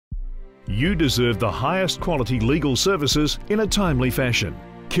You deserve the highest quality legal services in a timely fashion.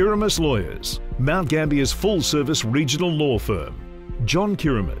 Kyrimis Lawyers, Mount Gambia's full-service regional law firm. John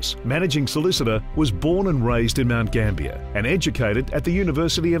Kyrimis, Managing Solicitor, was born and raised in Mount Gambier and educated at the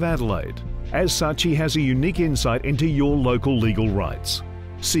University of Adelaide. As such, he has a unique insight into your local legal rights.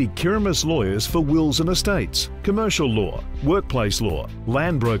 See Kyrimis Lawyers for wills and estates, commercial law, workplace law,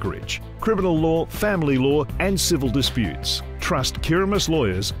 land brokerage, criminal law, family law and civil disputes. Trust Kyrimis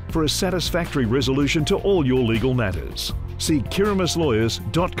Lawyers for a satisfactory resolution to all your legal matters. See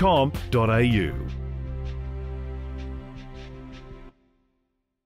kyrimislawyers.com.au.